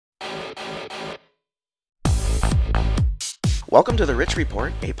Welcome to the Rich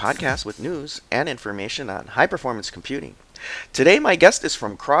Report, a podcast with news and information on high-performance computing. Today, my guest is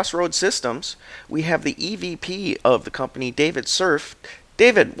from Crossroads Systems. We have the EVP of the company, David Cerf.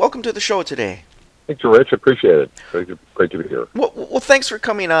 David, welcome to the show today. Thank you, Rich. Appreciate it. Great to be here. Well, thanks for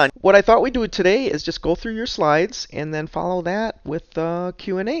coming on. What I thought we'd do today is just go through your slides and then follow that with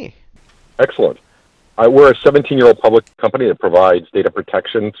Q&A. Excellent. We're a 17-year-old public company that provides data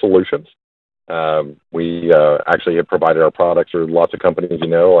protection solutions. We actually have provided our products through lots of companies,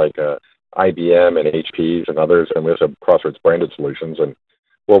 like IBM and HPs and others, and we also have Crossroads branded solutions. And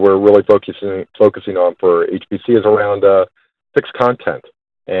what we're really focusing on for HPC is around fixed content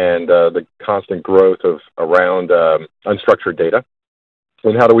and the constant growth of around unstructured data.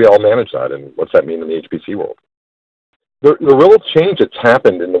 And how do we all manage that, and what's that mean in the HPC world? The real change that's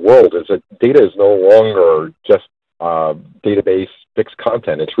happened in the world is that data is no longer just database fixed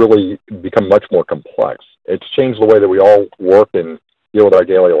content. It's really become much more complex. It's changed the way that we all work and deal with our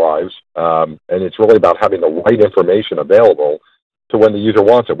daily lives, and it's really about having the right information available to when the user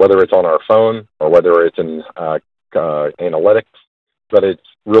wants it, whether it's on our phone or whether it's in analytics. But it's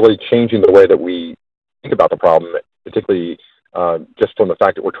really changing the way that we think about the problem, particularly just from the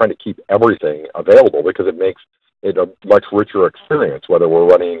fact that we're trying to keep everything available, because it makes it a much richer experience, whether we're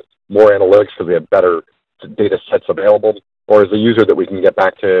running more analytics because we have better data sets available, or as a user that we can get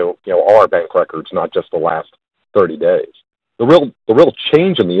back to all our bank records, not just the last 30 days. The real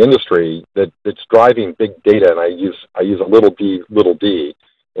change in the industry that's driving big data, and I use a little d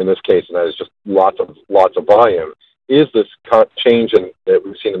in this case, and that is just lots of volume, is this change that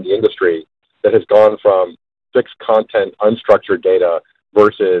we've seen in the industry that has gone from fixed content, unstructured data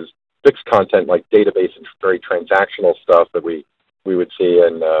versus fixed content like database and very transactional stuff that we would see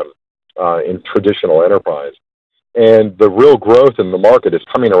in traditional enterprise. And the real growth in the market is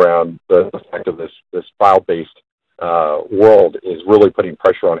coming around the fact of this file-based world is really putting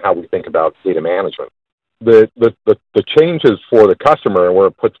pressure on how we think about data management. The changes for the customer and where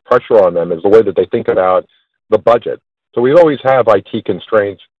it puts pressure on them is the way that they think about the budget. So we always have IT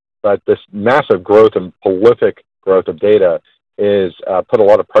constraints, but this massive growth and prolific growth of data is put a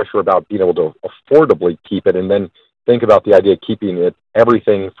lot of pressure about being able to affordably keep it, and then think about the idea of keeping it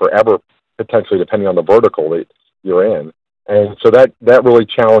everything forever, potentially depending on the vertical that you're in. And so that really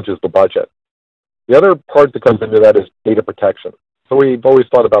challenges the budget. The other part that comes into that is data protection. So we've always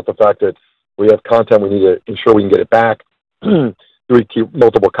thought about the fact that we have content, we need to ensure we can get it back. Do we keep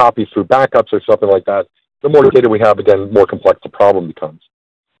multiple copies through backups or something like that? The more data we have, again, more complex the problem becomes.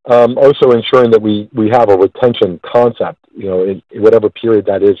 Also ensuring that we have a retention concept, in whatever period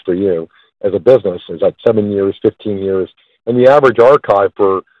that is for you as a business. Is that 7 years, 15 years? And the average archive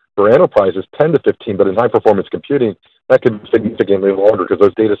for enterprise is 10 to 15, but in high-performance computing, that could be significantly longer because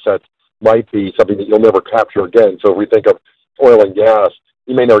those data sets might be something that you'll never capture again. So if we think of oil and gas,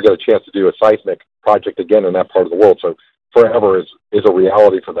 you may never get a chance to do a seismic project again in that part of the world. So forever is a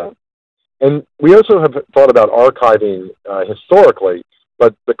reality for them. And we also have thought about archiving historically,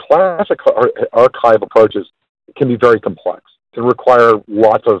 but the classic archive approaches can be very complex, can require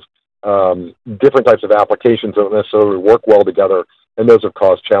lots of different types of applications that don't necessarily work well together, and those have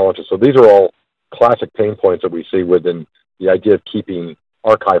caused challenges. So these are all classic pain points that we see within the idea of keeping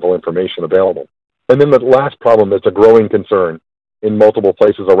archival information available. And then the last problem that's a growing concern in multiple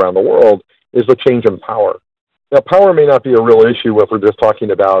places around the world is the change in power. Now, power may not be a real issue if we're just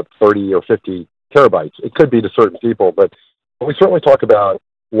talking about 30 or 50 terabytes. It could be to certain people, but we certainly talk about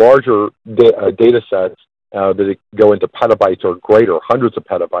larger data sets that go into petabytes or greater, hundreds of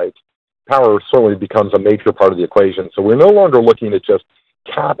petabytes. Power certainly becomes a major part of the equation. So we're no longer looking at just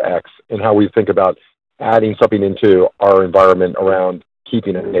CapEx in how we think about adding something into our environment around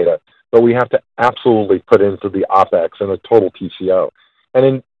keeping the data, but we have to absolutely put into the OpEx and the total TCO. And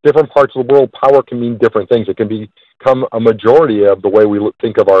in different parts of the world, power can mean different things. It can become a majority of the way we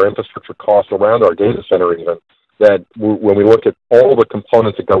think of our infrastructure costs around our data center even, that when we look at all the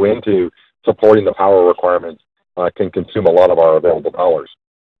components that go into supporting the power requirements, can consume a lot of our available dollars.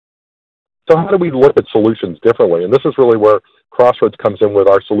 So how do we look at solutions differently? And this is really where Crossroads comes in with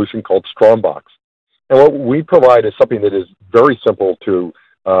our solution called Strongbox. And what we provide is something that is very simple to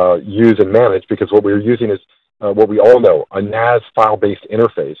use and manage, because what we're using is what we all know, a NAS file-based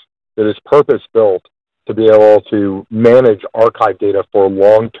interface that is purpose-built to be able to manage archive data for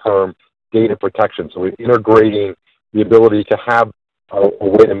long-term data protection. So we're integrating the ability to have a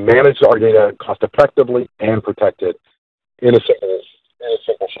way to manage our data cost-effectively and protect it in a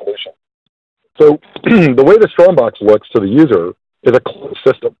simple solution. So the way the Strongbox looks to the user is a closed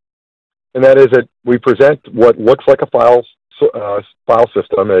system. And that is that we present what looks like a file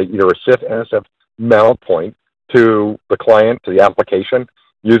system, either a CIF, NSF mount point, to the client, to the application.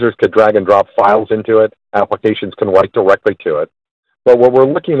 Users could drag and drop files into it. Applications can write directly to it. But what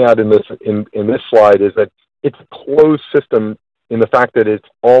we're looking at in this slide is that it's a closed system in the fact that it's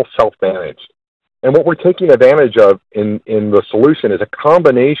all self-managed. And what we're taking advantage of in the solution is a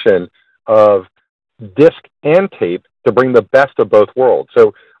combination of disk and tape to bring the best of both worlds.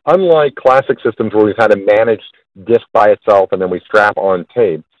 So unlike classic systems where we've had to manage disk by itself and then we strap on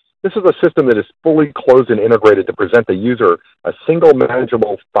tape, this is a system that is fully closed and integrated to present the user a single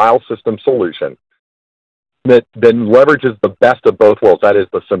manageable file system solution that then leverages the best of both worlds. That is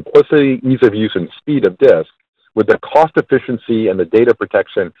the simplicity, ease of use, and speed of disk with the cost efficiency and the data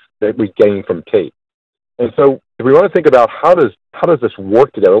protection that we gain from tape. And so if we want to think about how does this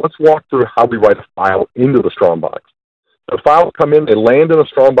work together, let's walk through how we write a file into the Strongbox. The files come in, they land in a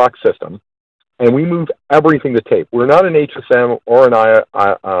Strongbox system, and we move everything to tape. We're not an HSM or an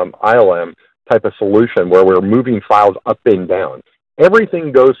ILM type of solution where we're moving files up and down.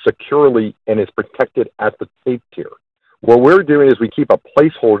 Everything goes securely and is protected at the tape tier. What we're doing is we keep a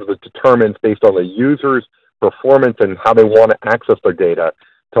placeholder that determines based on the user's performance and how they want to access their data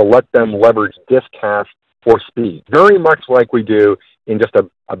to let them leverage disk cache for speed. Very much like we do in just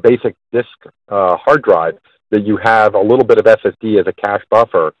a basic disk hard drive that you have a little bit of SSD as a cache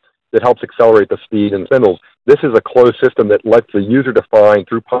buffer that helps accelerate the speed and spindles. This is a closed system that lets the user define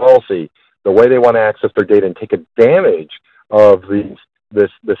through policy the way they want to access their data and take advantage of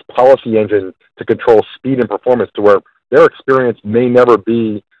this policy engine to control speed and performance to where their experience may never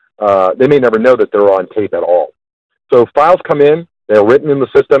be, they may never know that they're on tape at all. So files come in, they're written in the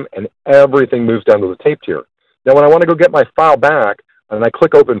system, and everything moves down to the tape tier. Now when I want to go get my file back, and I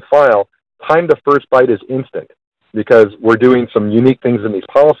click open file, time to first byte is instant because we're doing some unique things in these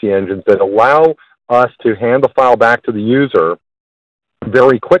policy engines that allow us to hand the file back to the user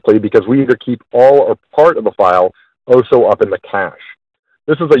very quickly because we either keep all or part of the file also up in the cache.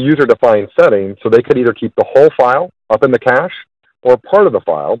 This is a user-defined setting, so they could either keep the whole file up in the cache or part of the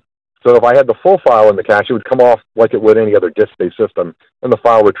file. So if I had the full file in the cache, it would come off like it would any other disk-based system, and the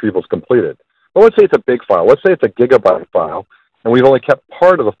file retrieval is completed. But let's say it's a big file. Let's say it's a gigabyte file, and we've only kept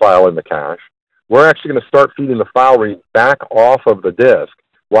part of the file in the cache. We're actually going to start feeding the file read back off of the disk,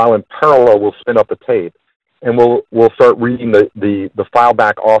 while in parallel we'll spin up the tape, and we'll start reading the file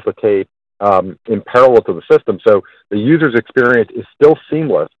back off the tape in parallel to the system. So the user's experience is still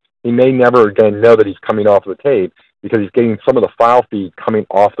seamless. He may never again know that he's coming off the tape because he's getting some of the file feed coming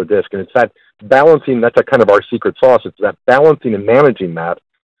off the disk. And it's that balancing, that's a kind of our secret sauce. It's that balancing and managing that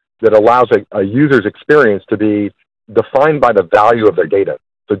allows a user's experience to be defined by the value of their data.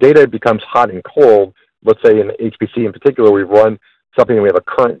 So data becomes hot and cold. Let's say in HPC in particular, we've run something and we have a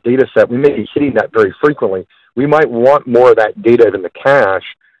current data set. We may be hitting that very frequently. We might want more of that data in the cache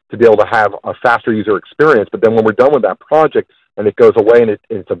to be able to have a faster user experience. But then when we're done with that project and it goes away and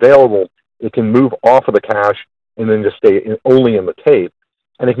it's available, it can move off of the cache and then just stay only in the tape.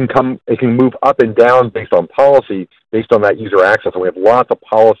 And it can move up and down based on policy, based on that user access. And we have lots of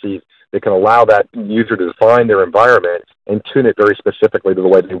policies that can allow that user to define their environment and tune it very specifically to the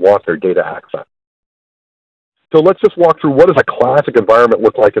way they want their data access. So let's just walk through what does a classic environment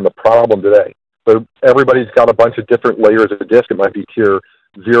look like in the problem today. So everybody's got a bunch of different layers of disk. It might be tier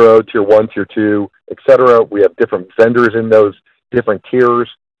 0, tier 1, tier 2, etc. We have different vendors in those different tiers.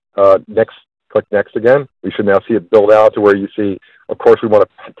 Click next again. We should now see it build out to where you see, of course, we want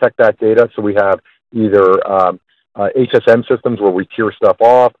to protect that data. So we have either HSM systems where we tier stuff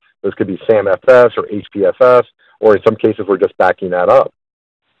off. Those could be SAMFS or HPFS, or in some cases, we're just backing that up.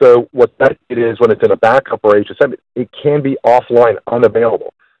 So what that it is when it's in a backup or HSM, it can be offline,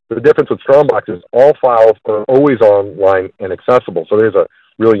 unavailable. The difference with Strongbox is all files are always online and accessible. So there's a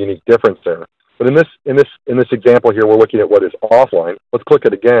really unique difference there. But in this example here, we're looking at what is offline. Let's click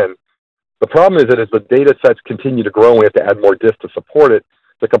it again. The problem is that as the data sets continue to grow and we have to add more disk to support it,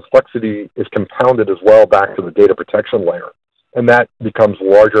 the complexity is compounded as well back to the data protection layer. And that becomes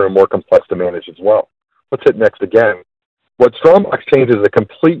larger and more complex to manage as well. Let's hit next again. What Strongbox changes is a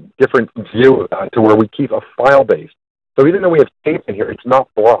complete different view of that to where we keep a file-based. So even though we have tape in here, it's not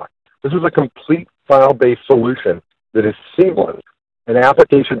blocked. This is a complete file-based solution that is seamless. And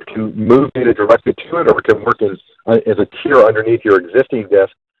applications can move data directly to it or it can work as a tier underneath your existing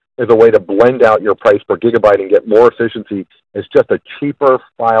disk as a way to blend out your price per gigabyte and get more efficiency as just a cheaper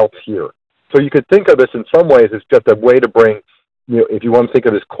file tier. So you could think of this in some ways as just a way to bring, if you want to think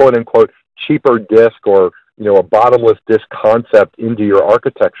of this quote-unquote cheaper disk or, a bottomless disk concept into your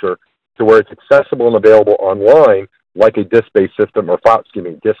architecture to where it's accessible and available online like a disk-based system or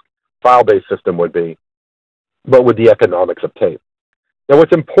file-based system would be, but with the economics of tape. Now,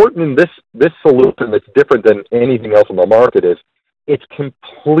 what's important in this solution that's different than anything else on the market is it's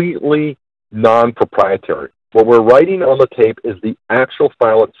completely non-proprietary. What we're writing on the tape is the actual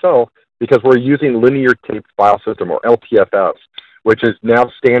file itself, because we're using linear tape file system, or LTFS, which is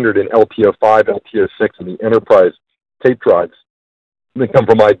now standard in LTO5, LTO6, and the enterprise tape drives that come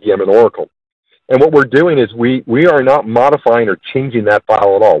from IBM and Oracle. And what we're doing is we are not modifying or changing that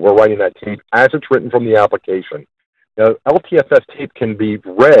file at all. We're writing that tape as it's written from the application. Now, LTFS tape can be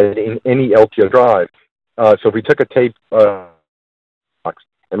read in any LTO drive. So if we took a tape and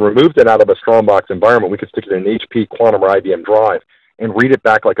removed it out of a Strongbox environment, we could stick it in an HP Quantum or IBM drive and read it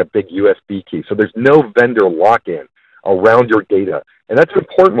back like a big USB key. So there's no vendor lock-in around your data. And that's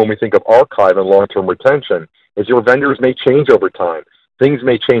important when we think of archive and long-term retention, is your vendors may change over time. Things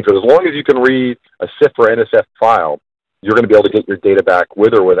may change, but as long as you can read a CIF or NSF file, you're going to be able to get your data back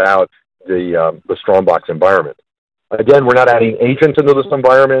with or without the Strongbox environment. Again, we're not adding agents into this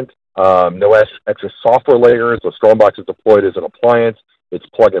environment, no extra software layers. The Strongbox is deployed as an appliance. It's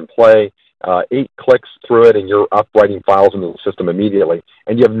plug and play. 8 clicks through it, and you're up writing files into the system immediately.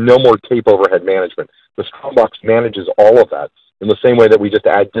 And you have no more tape overhead management. The Strongbox manages all of that in the same way that we just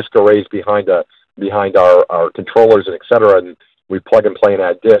add disk arrays behind our controllers and et cetera, and we plug and play and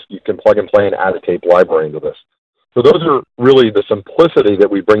add disk. You can plug and play and add a tape library into this. So those are really the simplicity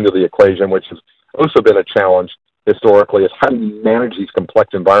that we bring to the equation, which has also been a challenge historically, is how do you manage these complex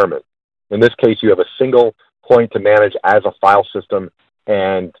environments? In this case, you have a single point to manage as a file system,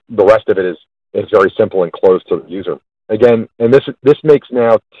 and the rest of it is very simple and closed to the user. Again, and this makes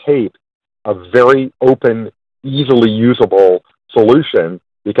now tape a very open, easily usable solution,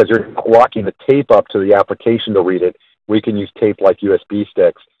 because you're not locking the tape up to the application to read it. We can use tape like USB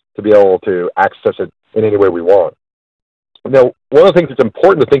sticks to be able to access it in any way we want. Now, one of the things that's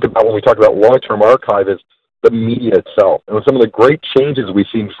important to think about when we talk about long-term archive is the media itself. And some of the great changes we've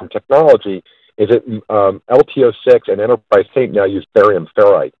seen from technology is that LTO6 and enterprise tape now use barium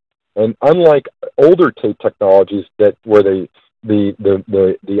ferrite. And unlike older tape technologies that where the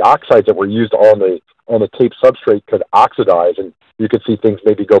oxides that were used on the tape substrate could oxidize, and you could see things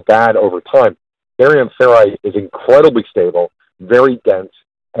maybe go bad over time, barium ferrite is incredibly stable, very dense,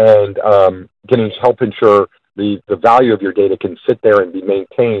 and can help ensure the value of your data can sit there and be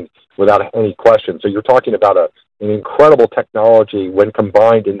maintained without any question. So you're talking about an incredible technology. When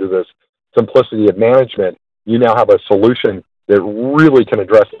combined into this simplicity of management, you now have a solution that really can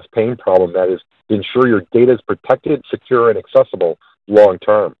address this pain problem, that is to ensure your data is protected, secure, and accessible long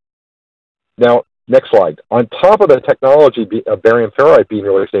term. Now, next slide. On top of the technology of barium ferrite being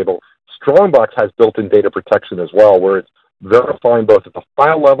really stable, Strongbox has built-in data protection as well, where it's verifying both at the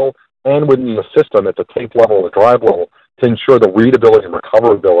file level and within the system at the tape level, the drive level, to ensure the readability and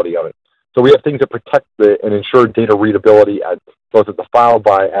recoverability of it. So we have things that protect and ensure data readability both at the file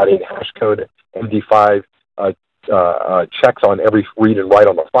by adding hash code MD5 checks on every read and write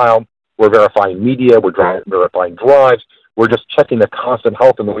on the file. We're verifying media. We're verifying drives. We're just checking the constant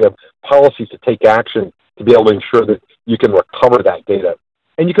health, and then we have policies to take action to be able to ensure that you can recover that data.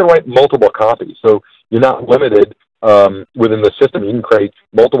 And you can write multiple copies. So you're not limited within the system. You can create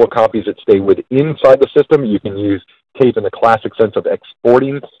multiple copies that stay inside the system. You can use tape in the classic sense of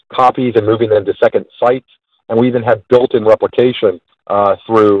exporting copies and moving them to second sites. And we even have built-in replication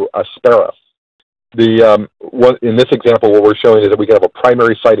through Asperif. In this example, what we're showing is that we can have a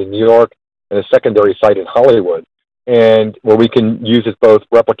primary site in New York and a secondary site in Hollywood, and where we can use it both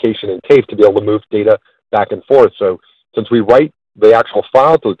replication and tape to be able to move data back and forth. So since we write the actual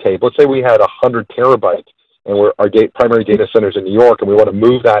file to the tape, let's say we had 100 terabytes, and our primary data centers in New York, and we want to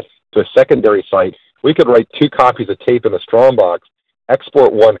move that to a secondary site, we could write 2 copies of tape in a Strongbox,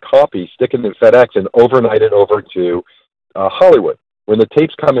 export 1 copy, stick it in FedEx, and overnight it over to Hollywood. When the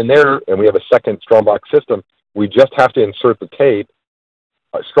tapes come in there and we have a second Strongbox system, we just have to insert the tape.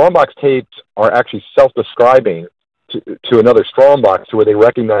 Strongbox tapes are actually self-describing to another Strongbox to where they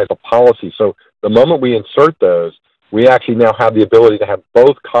recognize a policy. So the moment we insert those, we actually now have the ability to have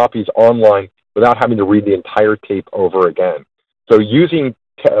both copies online without having to read the entire tape over again. So using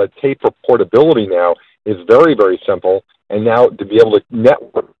tape for portability now is very, very simple. And now to be able to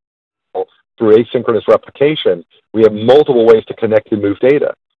network through asynchronous replication, we have multiple ways to connect and move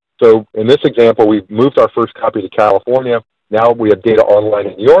data. So in this example, we've moved our first copy to California. Now we have data online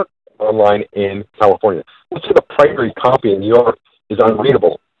in New York, online in California. Let's say the primary copy in New York is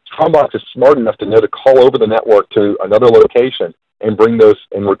unreadable. Strongbox is smart enough to know to call over the network to another location and bring those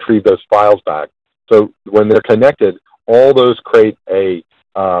and retrieve those files back. So when they're connected, all those create a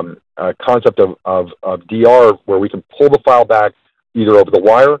concept of DR, where we can pull the file back either over the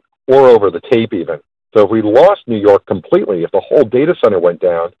wire or over the tape even. So if we lost New York completely, if the whole data center went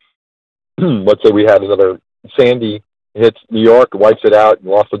down, let's say we had another Sandy hits New York, wipes it out, and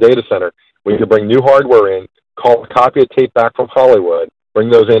lost the data center, we could bring new hardware in, call a copy of tape back from Hollywood, bring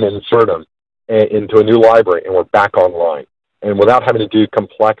those in and insert them into a new library, and we're back online. And without having to do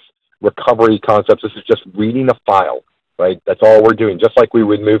complex recovery concepts, this is just reading a file, right? That's all we're doing, just like we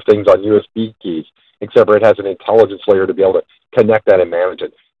would move things on USB keys, except for it has an intelligence layer to be able to connect that and manage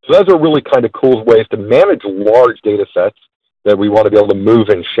it. So those are really kind of cool ways to manage large data sets that we want to be able to move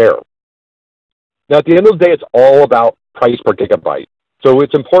and share. Now, at the end of the day, it's all about price per gigabyte. So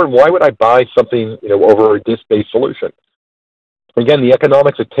it's important. Why would I buy something, over a disk-based solution? Again, the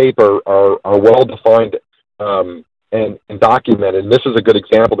economics of tape are well defined and documented. And this is a good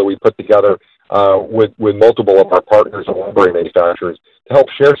example that we put together with multiple of our partners and library manufacturers to help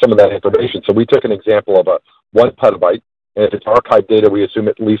share some of that information. So we took an example of a 1 petabyte, and if it's archive data, we assume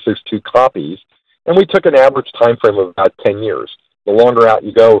at least there's 2 copies. And we took an average time frame of about 10 years. The longer out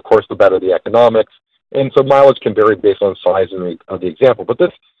you go, of course, the better the economics. And so mileage can vary based on size of the example. But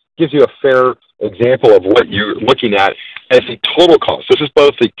this gives you a fair example of what you're looking at as the total cost. This is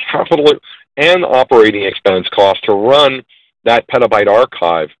both the capital and operating expense cost to run that petabyte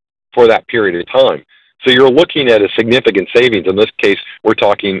archive for that period of time. So you're looking at a significant savings. In this case, we're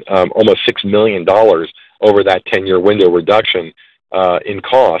talking almost $6 million over that 10-year window reduction in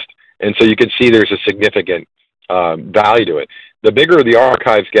cost. And so you can see there's a significant value to it. The bigger the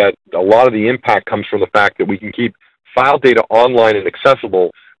archives get, a lot of the impact comes from the fact that we can keep file data online and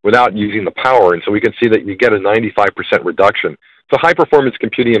accessible without using the power. And so we can see that you get a 95% reduction. So high-performance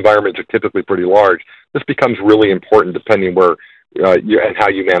computing environments are typically pretty large. This becomes really important depending where and how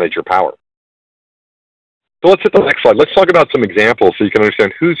you manage your power. So let's hit the next slide. Let's talk about some examples so you can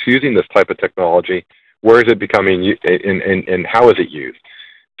understand who's using this type of technology, where is it becoming, and how is it used.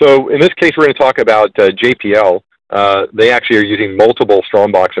 So in this case, we're going to talk about JPL. They actually are using multiple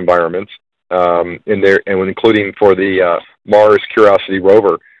Strongbox environments including for the Mars Curiosity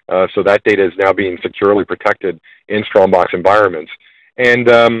rover. So that data is now being securely protected in Strongbox environments. And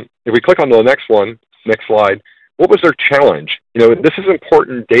if we click on the next slide, what was their challenge? This is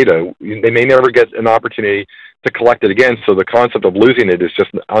important data. They may never get an opportunity to collect it again, so the concept of losing it is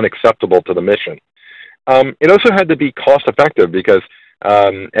just unacceptable to the mission. It also had to be cost effective because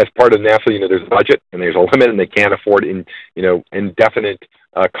as part of NASA, there's a budget and there's a limit, and they can't afford indefinite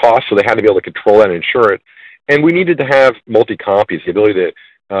costs, so they had to be able to control that and ensure it. And we needed to have multi-copies, the ability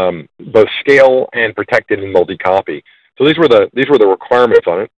to both scale and protect it in multi-copy. So these were the requirements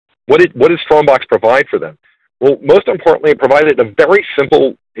on it. What did Strongbox provide for them? Well, most importantly, it provided a very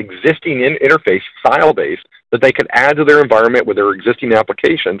simple existing interface, file-based, that they could add to their environment with their existing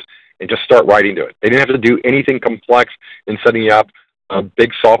applications and just start writing to it. They didn't have to do anything complex in setting up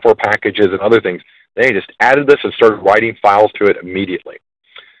big software packages and other things. They just added this and started writing files to it immediately.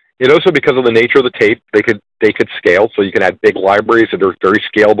 It also, because of the nature of the tape, they could scale, so you can add big libraries that are very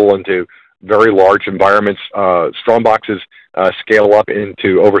scalable into very large environments. Strongboxes scale up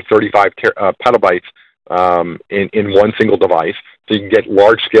into over 35 petabytes in one single device. So you can get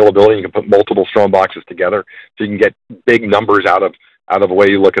large scalability. You can put multiple Strongboxes together. So you can get big numbers out of the way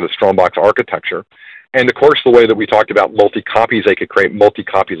you look at a Strongbox architecture. And of course, the way that we talked about multi-copies, they could create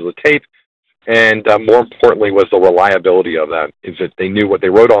multi-copies of the tape. And more importantly was the reliability of that, is that they knew what they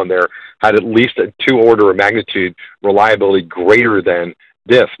wrote on there had at least a 2 order of magnitude reliability greater than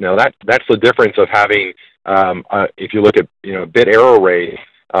disk. Now that's the difference of having, if you look at bit error rate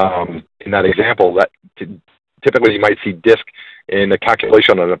in that example, that typically you might see disk in the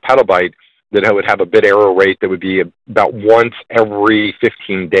calculation on a petabyte that would have a bit error rate that would be about once every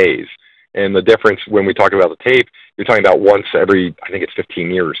 15 days. And the difference when we talk about the tape, you're talking about once every, I think it's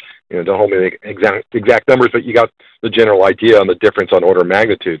 15 years. Don't hold me to the exact numbers, but you got the general idea on the difference on order of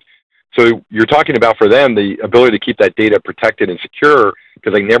magnitude. So you're talking about, for them, the ability to keep that data protected and secure,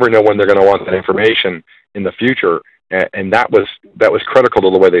 because they never know when they're going to want that information in the future. And that was critical to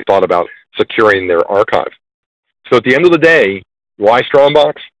the way they thought about securing their archive. So at the end of the day, why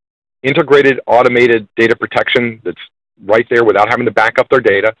Strongbox? Integrated automated data protection that's right there without having to back up their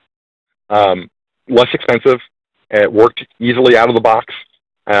data. Less expensive, it worked easily out of the box,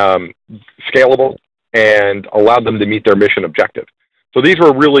 scalable, and allowed them to meet their mission objective. So these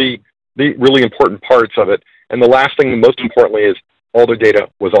were really important parts of it. And the last thing, most importantly, is all their data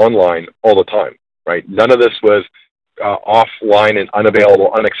was online all the time, right? None of this was offline and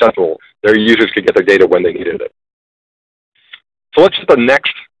unavailable, unaccessible. Their users could get their data when they needed it. So let's hit the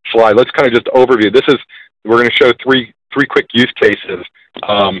next slide. Let's kind of just overview. We're going to show three quick use cases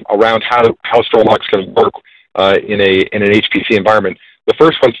around how Strongbox can work in an HPC environment. The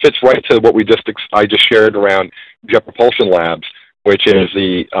first one fits right to what I just shared around Jet Propulsion Labs, which is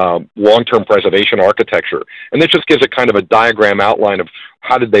the long-term preservation architecture. And this just gives a kind of a diagram outline of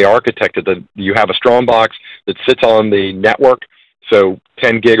how did they architect it. You have a Strongbox that sits on the network, so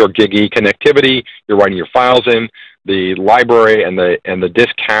 10 gig or gig E connectivity. You're writing your files in. The library and the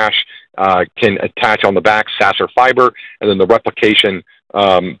disk cache can attach on the back SAS or fiber, and then the replication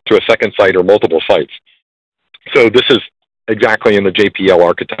to a second site or multiple sites. So this is exactly in the JPL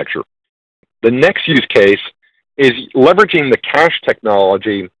architecture. The next use case is leveraging the cache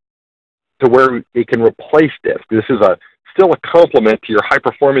technology to where it can replace disk. This is still a complement to your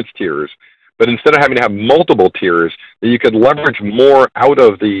high-performance tiers, but instead of having to have multiple tiers, that you could leverage more out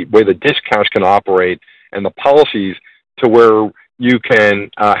of the way the disk cache can operate and the policies to where you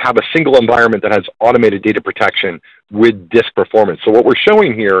can have a single environment that has automated data protection with disk performance. So what we're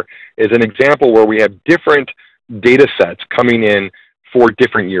showing here is an example where we have different data sets coming in for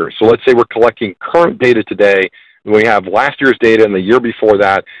different years. So let's say we're collecting current data today, and we have last year's data and the year before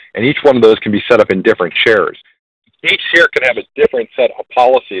that, and each one of those can be set up in different shares. Each share can have a different set of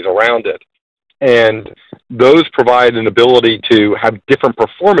policies around it, and those provide an ability to have different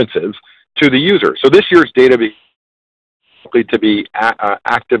performances to the user. So this year's data to be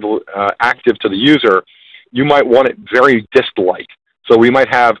active to the user, you might want it very disk-like. So we might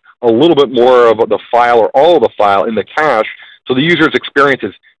have a little bit more of the file or all of the file in the cache, so the user's experience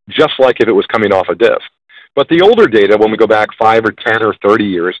is just like if it was coming off a disk. But the older data, when we go back 5 or 10 or 30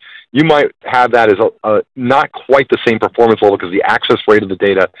 years, you might have that as not quite the same performance level because the access rate of the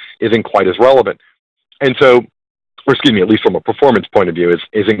data isn't quite as relevant. And so, or excuse me, at least from a performance point of view,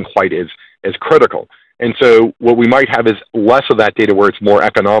 isn't quite as critical. And so what we might have is less of that data where it's more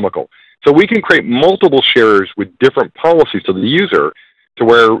economical. So we can create multiple shares with different policies to the user to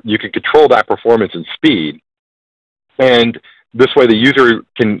where you can control that performance and speed. And this way the user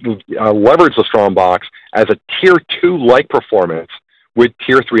can leverage the Strongbox as a Tier 2-like performance with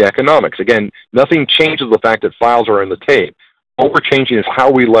Tier 3 economics. Again, nothing changes the fact that files are in the tape. What we're changing is how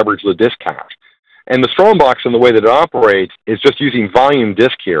we leverage the disk cache. And the Strongbox, in the way that it operates, is just using volume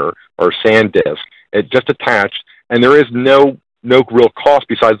disk here, or SanDisk. It's just attached, and there is no real cost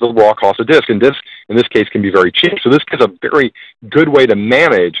besides the raw cost of disk. And disk, in this case, can be very cheap. So this gives a very good way to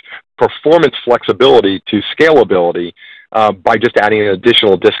manage performance flexibility to scalability by just adding an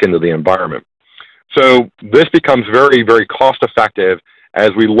additional disk into the environment. So this becomes very, very cost-effective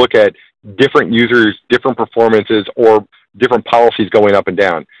as we look at different users, different performances, or different policies going up and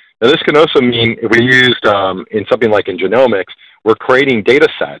down. Now, this can also mean if we used in something like in genomics, we're creating data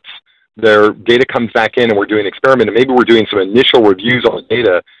sets. Their data comes back in and we're doing an experiment, and maybe we're doing some initial reviews on the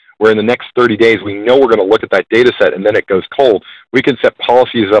data where in the next 30 days we know we're going to look at that data set and then it goes cold. We can set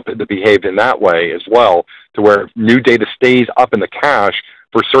policies up to behave in that way as well, to where new data stays up in the cache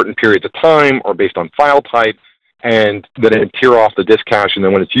for certain periods of time or based on file type, and then it tear off the disk cache, and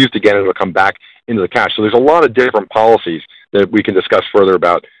then when it's used again, it'll come back into the cache. So there's a lot of different policies that we can discuss further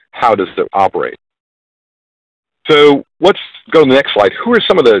about how does it operate. So let's go to the next slide. Who are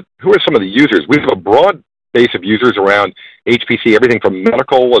some of the users? We have a broad base of users around HPC, everything from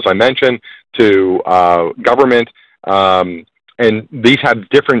medical, as I mentioned, to government, and these have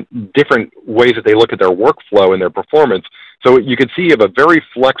different ways that they look at their workflow and their performance. So you can see you have a very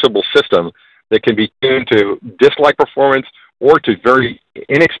flexible system that can be tuned to disk-like performance or to very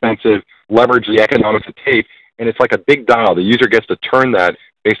inexpensive, leverage the economics of tape, and it's like a big dial. The user gets to turn that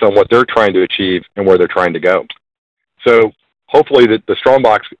based on what they're trying to achieve and where they're trying to go. So hopefully the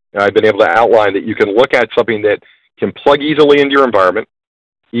Strongbox, I've been able to outline that you can look at something that can plug easily into your environment,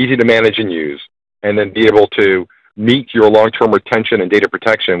 easy to manage and use, and then be able to meet your long-term retention and data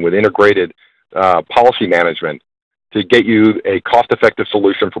protection with integrated policy management to get you a cost-effective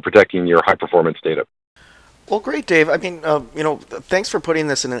solution for protecting your high-performance data. Well, great, Dave. I mean, thanks for putting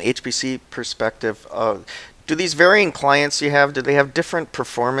this in an HPC perspective. Do these varying clients you have, do they have different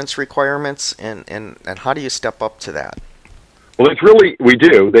performance requirements, and how do you step up to that? Well, it's really, we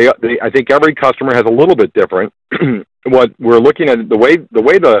do. I think every customer has a little bit different. What we're looking at, the way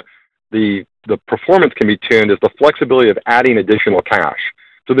the performance can be tuned is the flexibility of adding additional cache.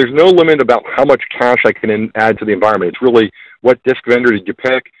 So there's no limit about how much cache I can add to the environment. It's really what disk vendor did you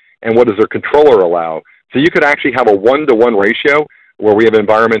pick and what does their controller allow. So you could actually have a 1-to-1 ratio where we have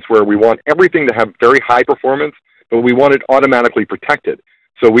environments where we want everything to have very high performance, but we want it automatically protected.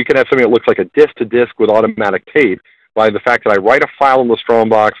 So we can have something that looks like a disk-to-disk with automatic tape by the fact that I write a file in the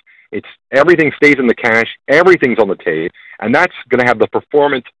Strongbox, everything stays in the cache, everything's on the tape, and that's going to have the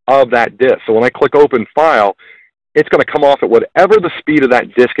performance of that disk. So when I click Open File, it's going to come off at whatever the speed of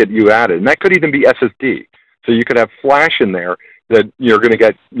that disk that you added, and that could even be SSD. So you could have flash in there that you're going to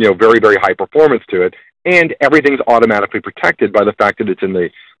get very, very high performance to it, and everything's automatically protected by the fact that it's in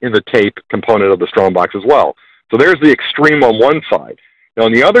the tape component of the Strongbox as well. So there's the extreme on one side. Now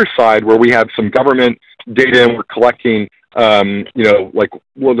on the other side, where we have some government data and we're collecting, like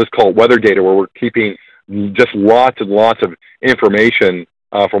we'll just call it weather data, where we're keeping just lots and lots of information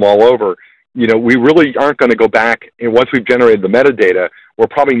from all over. We really aren't going to go back, and once we've generated the metadata, we're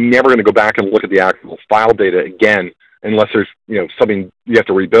probably never going to go back and look at the actual file data again, unless there's something you have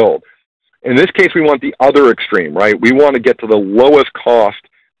to rebuild. In this case, we want the other extreme, right? We want to get to the lowest cost,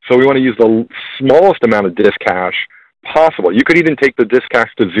 so we want to use the smallest amount of disk cache possible. You could even take the disk cache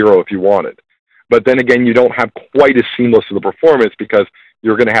to 0 if you wanted. But then again, you don't have quite as seamless of the performance because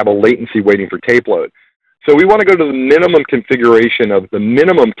you're going to have a latency waiting for tape load. So we want to go to the minimum configuration of the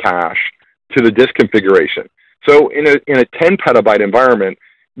minimum cache to the disk configuration. So in a 10 petabyte environment,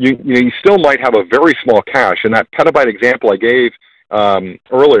 you still might have a very small cache. In that petabyte example I gave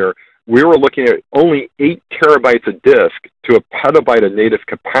earlier, we were looking at only 8 terabytes of disk to a petabyte of native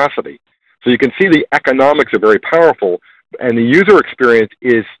capacity. So you can see the economics are very powerful, and the user experience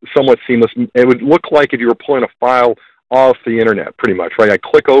is somewhat seamless. It would look like if you were pulling a file off the internet, pretty much, right? I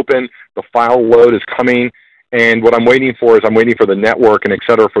click open, the file load is coming, and what I'm waiting for is I'm waiting for the network and et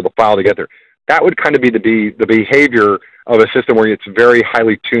cetera for the file to get there. That would kind of be the behavior of a system where it's very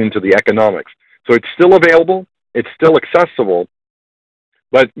highly tuned to the economics. So it's still available, it's still accessible,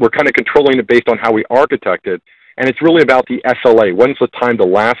 but we're kind of controlling it based on how we architect it, and it's really about the SLA. When's the time to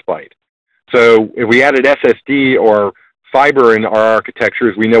last byte? So if we added SSD or fiber in our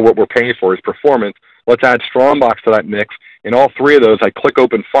architectures, we know what we're paying for is performance. Let's add Strongbox to that mix. In all three of those, I click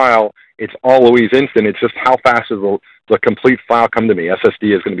open file. It's always instant. It's just how fast does the complete file come to me.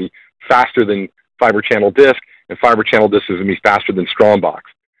 SSD is going to be faster than fiber channel disk, and fiber channel disk is going to be faster than Strongbox.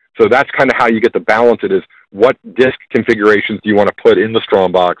 So that's kind of how you get the balance. It is what disk configurations do you want to put in the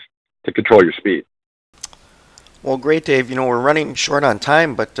Strongbox to control your speed. Well, great, Dave. We're running short on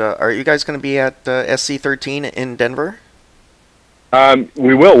time, but are you guys going to be at SC13 in Denver?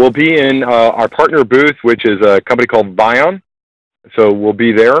 We will. We'll be in our partner booth, which is a company called Vion. So we'll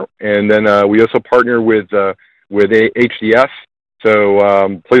be there, and then we also partner with HDS.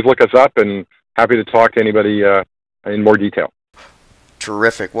 So please look us up, and happy to talk to anybody in more detail.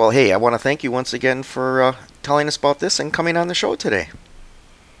 Terrific. Well, hey, I want to thank you once again for telling us about this and coming on the show today.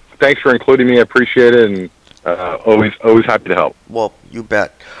 Thanks for including me. I appreciate it, and always happy to help. Well, you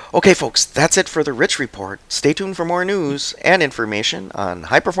bet. Okay, folks, that's it for the Rich Report. Stay tuned for more news and information on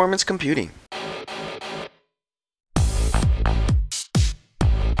high-performance computing.